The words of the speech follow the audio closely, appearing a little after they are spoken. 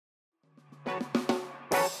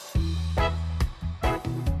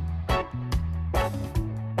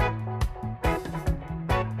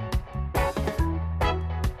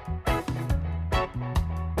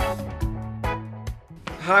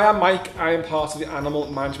Hi, I'm Mike. I am part of the animal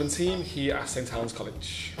management team here at St Helens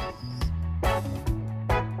College.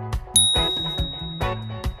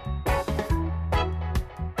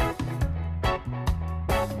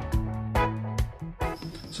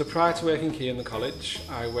 So prior to working here in the college,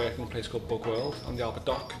 I worked in a place called Bug World on the Albert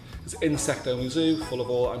Dock. It's an insect-only zoo full of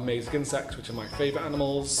all amazing insects, which are my favourite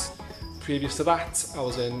animals. Previous to that, I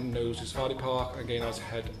was in Knowsley Safari Park. Again, I was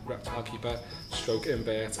head reptile keeper, stroke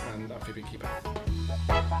invert and amphibian keeper.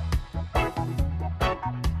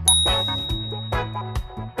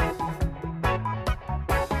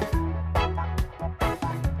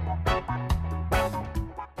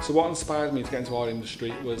 So what inspired me to get into our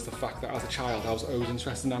industry was the fact that as a child I was always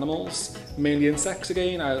interested in animals, mainly insects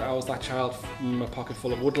again. I was that child from a pocket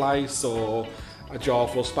full of woodlice or a jar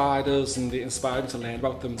full of spiders, and it inspired me to learn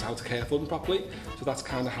about them and how to care for them properly. So that's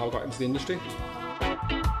kind of how I got into the industry.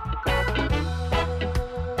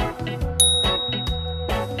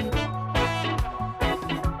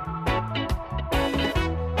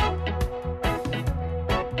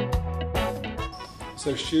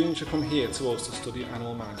 So students should come here to us to study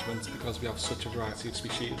animal management because we have such a variety of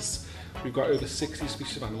species. We've got over 60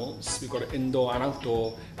 species of animals. We've got an indoor and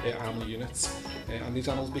outdoor animal units, and these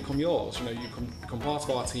animals become yours. You know, you become part of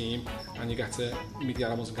our team and you get to meet the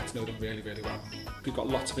animals and get to know them really, really well. We've got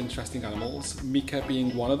lots of interesting animals, Mika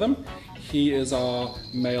being one of them. He is our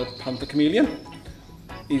male panther chameleon.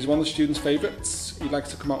 He's one of the students' favourites. He likes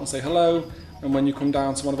to come out and say hello, and when you come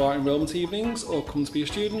down to one of our enrolment evenings or come to be a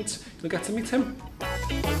student, you'll get to meet him.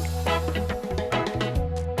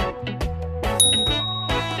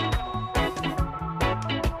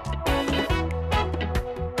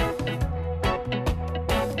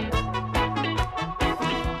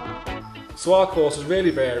 So our course is really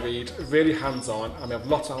varied, really hands-on, and we have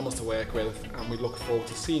lots of animals to work with, and we look forward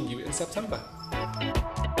to seeing you in September.